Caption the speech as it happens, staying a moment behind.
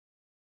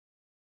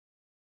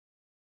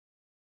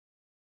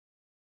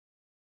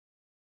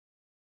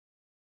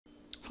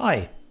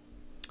Hi,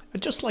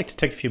 I'd just like to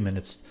take a few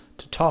minutes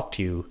to talk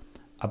to you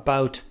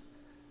about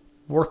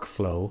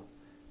workflow,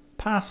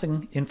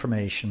 passing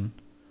information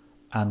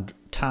and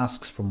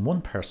tasks from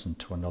one person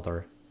to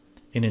another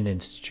in an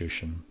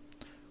institution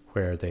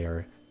where they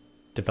are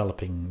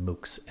developing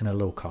MOOCs in a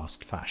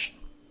low-cost fashion.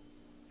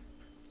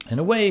 In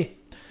a way,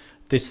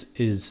 this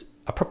is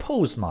a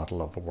proposed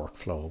model of a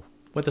workflow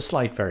with a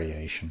slight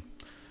variation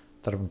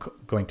that I'm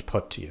going to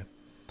put to you.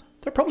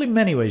 There are probably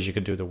many ways you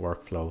could do the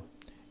workflow,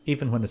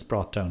 even when it's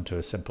brought down to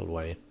a simple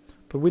way,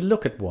 but we'll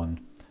look at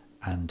one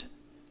and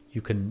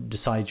you can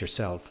decide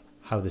yourself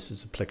how this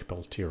is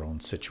applicable to your own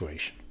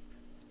situation.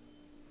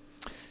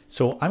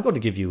 So I'm going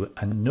to give you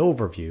an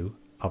overview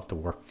of the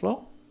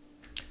workflow.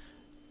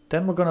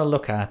 Then we're going to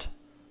look at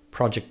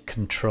project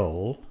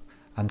control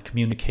and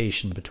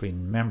communication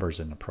between members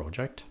in a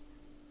project.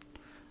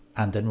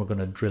 And then we're going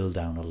to drill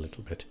down a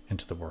little bit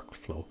into the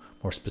workflow,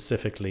 more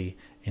specifically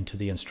into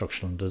the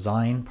instructional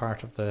design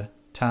part of the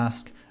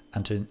task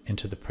and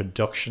into the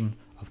production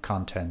of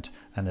content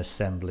and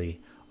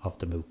assembly of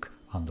the MOOC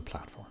on the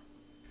platform.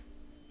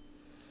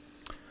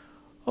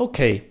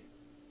 Okay,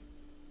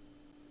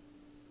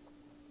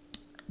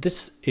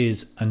 this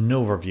is an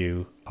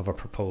overview of a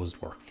proposed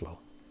workflow.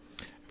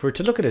 If we're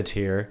to look at it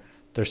here,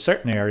 there's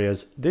certain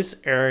areas. This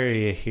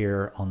area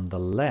here on the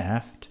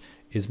left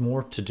is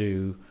more to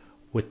do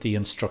with the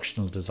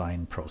instructional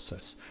design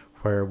process,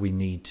 where we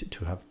need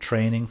to have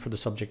training for the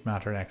subject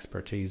matter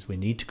expertise. We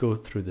need to go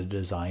through the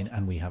design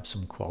and we have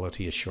some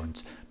quality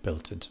assurance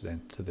built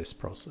into this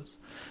process.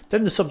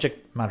 Then the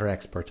subject matter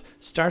expert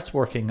starts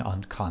working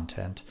on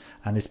content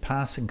and is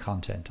passing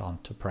content on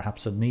to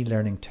perhaps an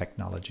e-learning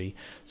technology.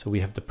 So we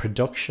have the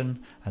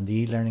production, and the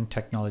e-learning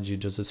technology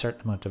does a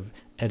certain amount of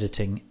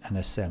editing and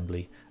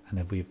assembly, and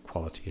then we have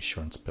quality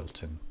assurance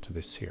built into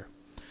this here.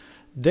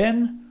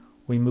 Then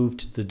we move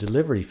to the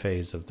delivery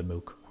phase of the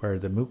MOOC, where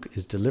the MOOC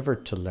is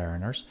delivered to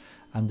learners,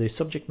 and the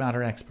subject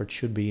matter expert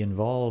should be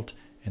involved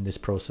in this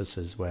process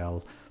as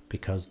well,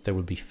 because there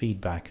will be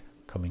feedback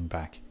coming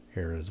back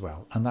here as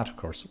well. And that, of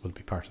course, will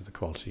be part of the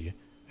quality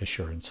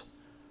assurance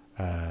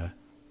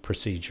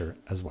procedure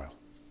as well.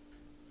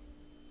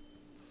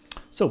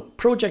 So,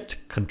 project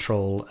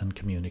control and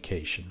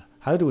communication.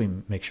 How do we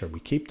make sure we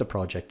keep the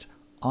project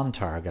on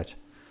target,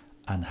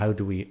 and how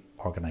do we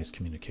organize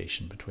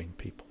communication between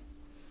people?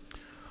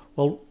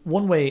 Well,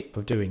 one way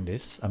of doing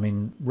this, I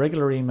mean,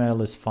 regular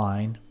email is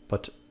fine,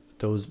 but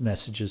those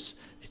messages,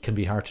 it can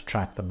be hard to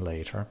track them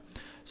later.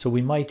 So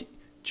we might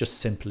just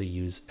simply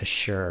use a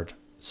shared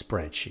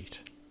spreadsheet.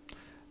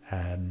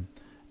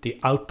 The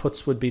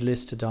outputs would be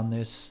listed on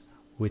this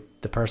with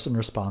the person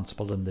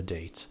responsible and the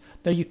dates.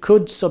 Now, you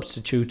could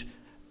substitute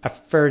a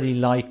fairly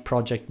light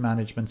project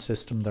management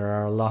system. There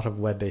are a lot of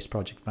web-based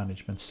project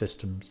management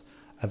systems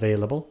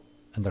available,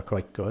 and they're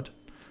quite good,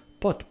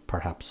 but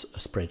perhaps a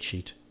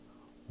spreadsheet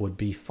would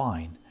be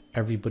fine.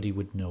 Everybody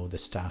would know the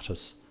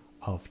status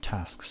of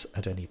tasks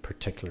at any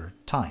particular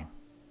time.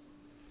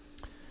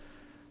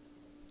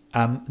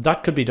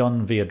 That could be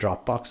done via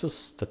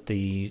Dropboxes, that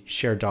the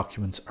shared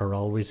documents are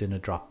always in a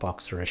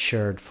Dropbox or a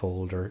shared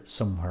folder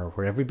somewhere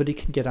where everybody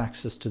can get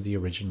access to the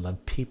original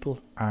and people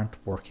aren't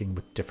working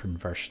with different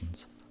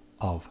versions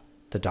of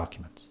the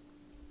documents.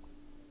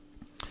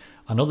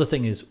 Another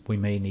thing is we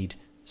may need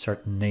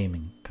certain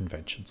naming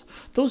conventions.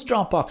 Those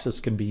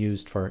Dropboxes can be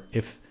used for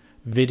if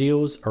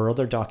videos or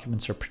other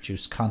documents are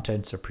produced,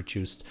 contents are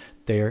produced,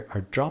 they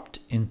are dropped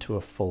into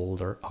a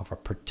folder of a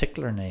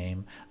particular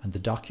name, and the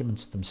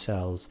documents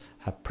themselves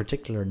have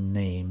particular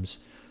names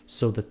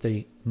so that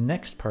the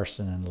next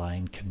person in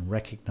line can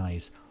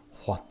recognize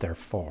what they're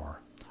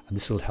for, and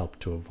this will help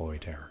to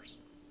avoid errors.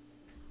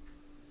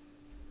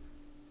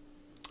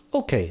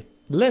 Okay,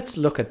 let's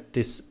look at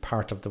this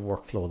part of the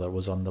workflow that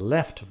was on the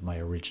left of my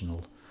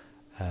original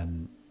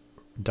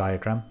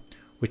diagram,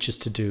 which is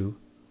to do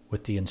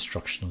with the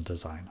instructional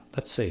design.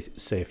 Let's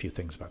say a few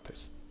things about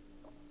this.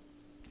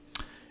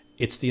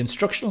 It's the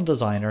instructional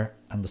designer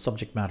and the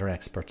subject matter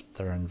expert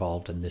that are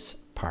involved in this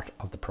part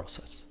of the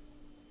process.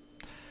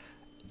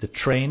 The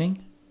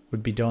training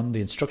would be done.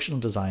 The instructional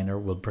designer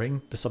will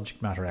bring the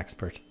subject matter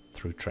expert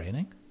through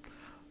training.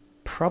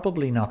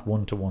 Probably not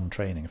one-to-one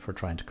training if we're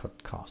trying to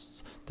cut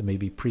costs. There may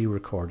be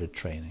pre-recorded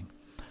training.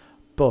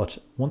 But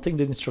one thing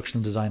the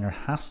instructional designer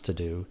has to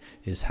do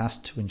is has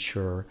to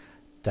ensure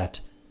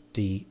that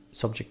the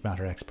subject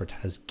matter expert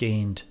has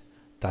gained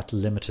that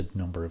limited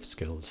number of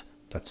skills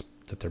that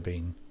they're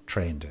being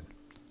trained in.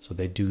 So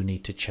they do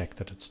need to check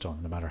that it's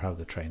done, no matter how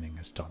the training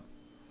is done.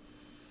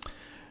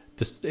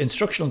 The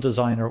instructional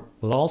designer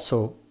will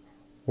also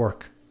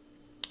work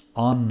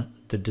on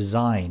the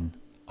design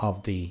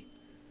of the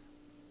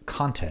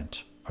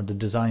content or the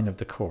design of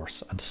the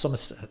course, and to some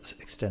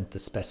extent the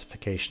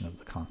specification of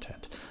the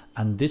content,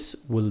 and this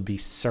will be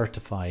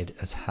certified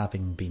as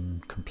having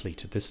been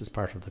completed. This is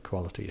part of the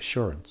quality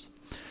assurance.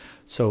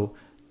 So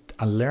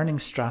a learning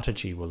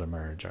strategy will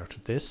emerge out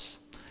of this,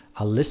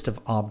 a list of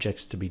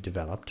objects to be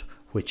developed,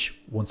 which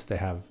once they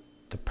have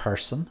the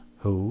person,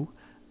 who,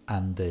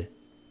 and the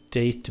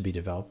date to be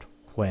developed,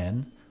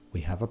 when,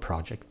 we have a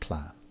project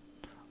plan.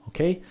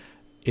 Okay,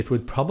 it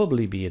would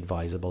probably be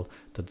advisable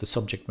that the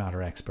subject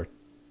matter expert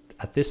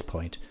at this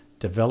point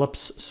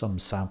develops some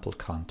sample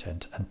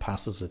content and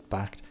passes it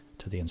back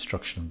to the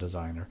instructional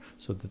designer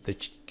so that they,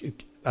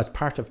 as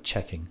part of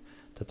checking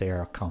that they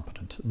are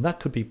competent. And that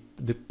could be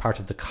the part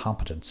of the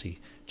competency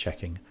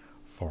checking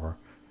for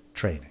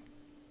training.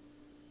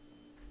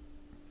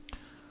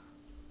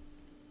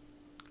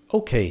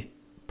 Okay,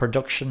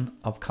 production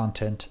of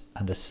content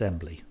and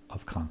assembly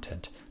of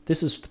content.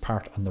 This is the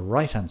part on the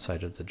right hand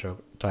side of the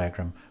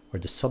diagram where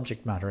the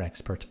subject matter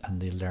expert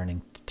and the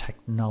learning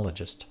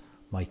technologist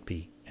might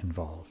be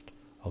involved.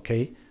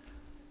 Okay,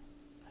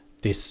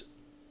 this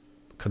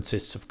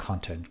consists of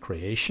content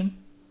creation.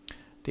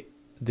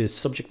 The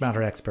subject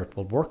matter expert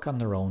will work on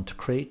their own to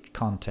create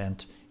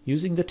content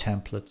using the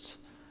templates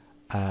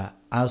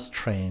as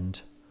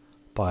trained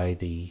by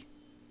the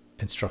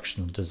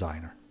instructional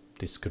designer.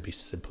 This could be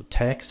simple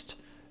text,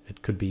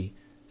 it could be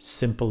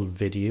simple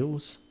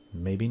videos,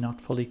 maybe not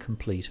fully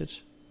completed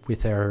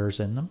with errors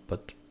in them,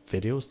 but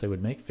videos, they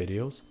would make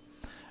videos,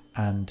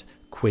 and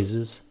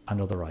quizzes and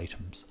other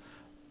items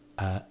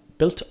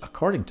built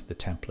according to the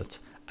templates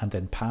and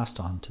then passed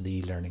on to the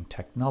e-learning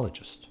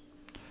technologist.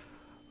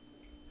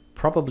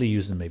 Probably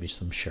using maybe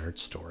some shared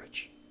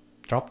storage,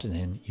 dropped it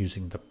in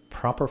using the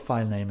proper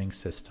file naming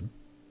system.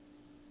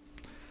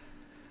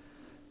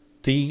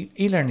 The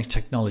e-learning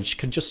technology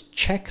can just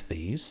check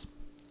these,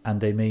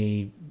 and they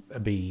may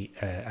be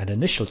an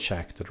initial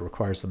check that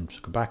requires them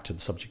to go back to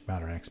the subject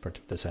matter expert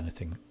if there's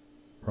anything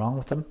wrong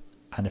with them,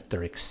 and if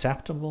they're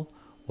acceptable,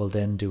 will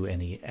then do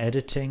any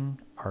editing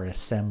or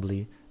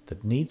assembly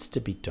that needs to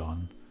be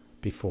done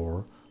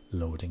before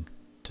loading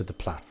to the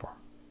platform.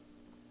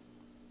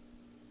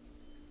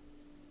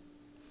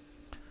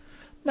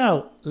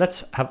 Now,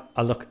 let's have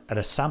a look at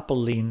a sample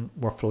lean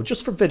workflow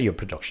just for video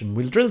production.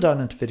 We'll drill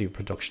down into video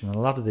production, and a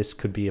lot of this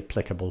could be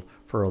applicable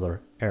for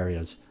other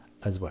areas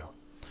as well.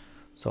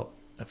 So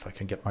if I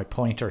can get my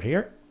pointer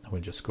here,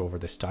 we'll just go over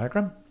this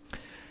diagram.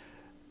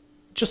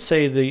 Just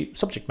say the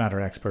subject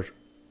matter expert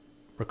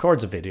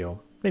records a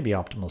video, maybe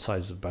optimal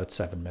size of about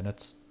 7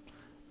 minutes.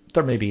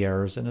 There may be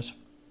errors in it,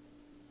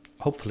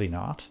 hopefully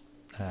not,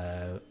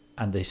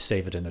 and they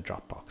save it in a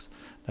Dropbox.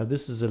 Now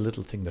this is a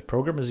little thing that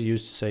programmers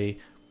use to say,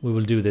 we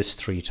will do this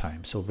 3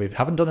 times. So if we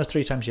haven't done it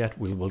 3 times yet,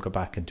 we'll go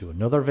back and do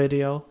another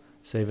video,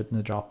 save it in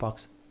the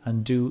Dropbox,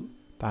 and do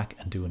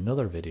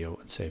another video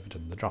and save it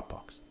in the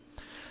Dropbox.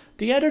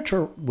 The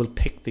editor will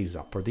pick these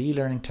up, or the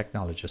e-learning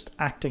technologist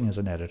acting as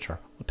an editor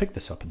will pick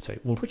this up and say,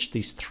 well, which of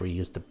these 3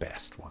 is the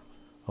best one?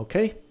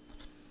 Okay,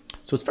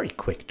 so it's very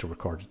quick to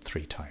record it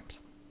 3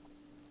 times.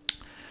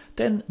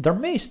 Then there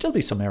may still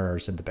be some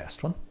errors in the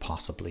best one,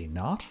 possibly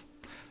not,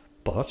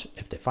 but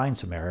if they find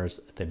some errors,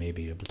 they may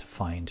be able to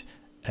find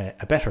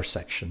a better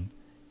section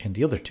in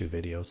the other 2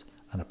 videos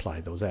and apply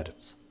those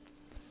edits.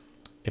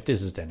 If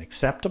this is then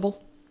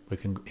acceptable,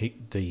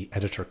 the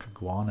editor can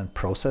go on and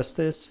process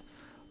this,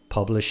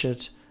 publish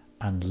it,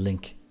 and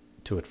link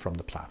to it from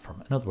the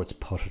platform. In other words,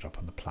 put it up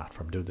on the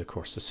platform, do the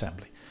course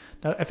assembly.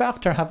 Now, if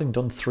after having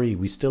done 3,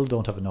 we still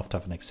don't have enough to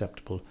have an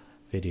acceptable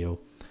video,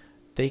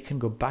 they can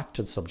go back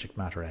to the subject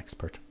matter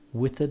expert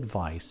with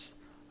advice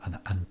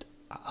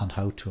on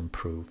how to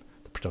improve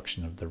the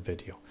production of their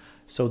video.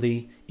 So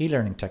the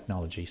e-learning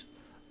technologies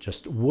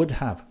just would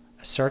have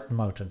a certain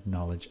amount of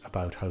knowledge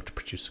about how to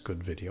produce a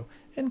good video,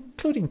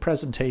 including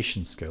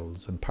presentation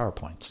skills and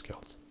PowerPoint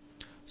skills.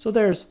 So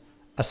there's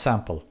a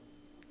sample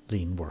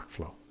lean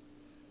workflow.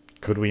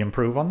 Could we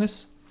improve on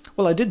this?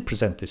 Well, I did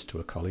present this to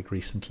a colleague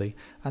recently,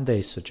 and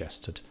they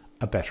suggested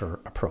a better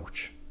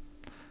approach.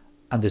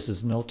 And this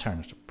is an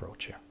alternative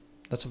approach here.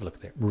 Let's have a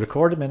look there.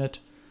 Record a minute.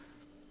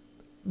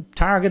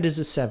 Target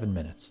is 7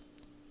 minutes.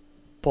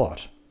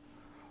 But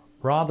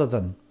rather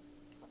than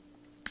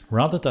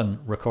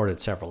record it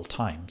several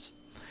times,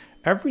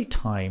 every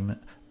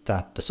time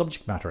that the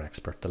subject matter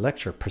expert, the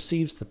lecturer,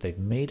 perceives that they've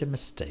made a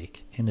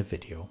mistake in a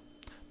video,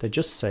 they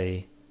just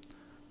say,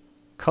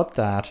 cut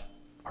that,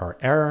 or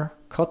error,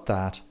 cut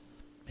that,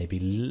 maybe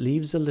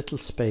leaves a little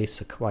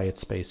space, a quiet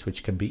space,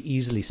 which can be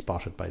easily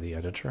spotted by the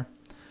editor,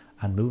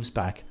 and moves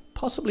back,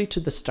 possibly to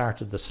the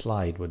start of the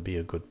slide would be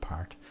a good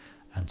part,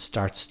 and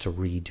starts to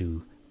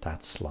redo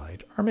that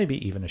slide, or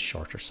maybe even a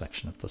shorter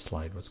section if the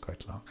slide was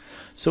quite long.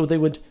 So they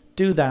would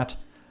do that,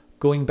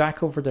 going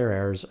back over their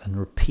errors and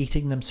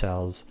repeating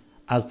themselves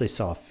as they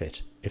saw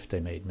fit if they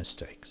made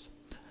mistakes.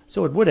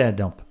 So it would end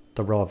up,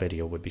 the raw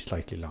video would be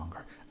slightly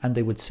longer, and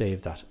they would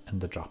save that in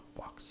the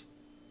Dropbox.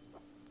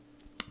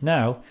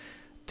 Now,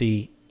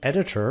 the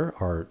editor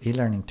or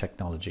e-learning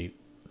technology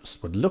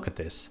would look at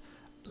this,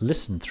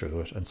 listen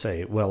through it and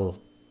say, well,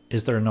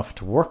 is there enough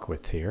to work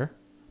with here?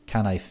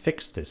 Can I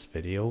fix this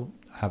video?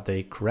 Have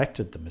they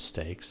corrected the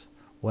mistakes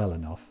well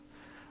enough?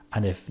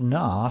 And if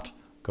not,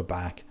 go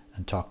back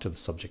and talk to the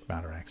subject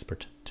matter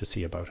expert to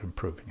see about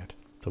improving it.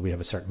 So we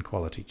have a certain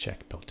quality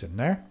check built in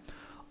there.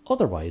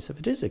 Otherwise, if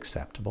it is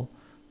acceptable,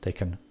 they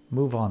can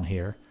move on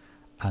here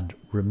and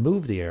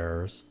remove the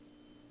errors,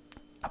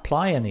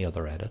 apply any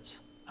other edits,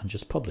 and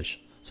just publish.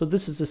 So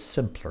this is a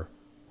simpler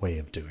way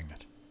of doing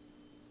it.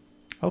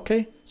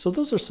 Okay, so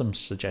those are some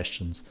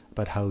suggestions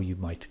about how you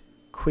might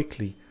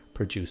quickly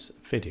produce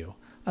video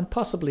and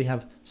possibly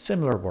have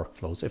similar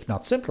workflows, if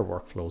not simpler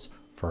workflows,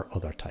 for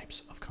other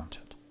types of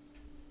content.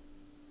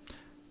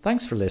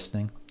 Thanks for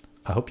listening.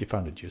 I hope you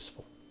found it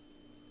useful.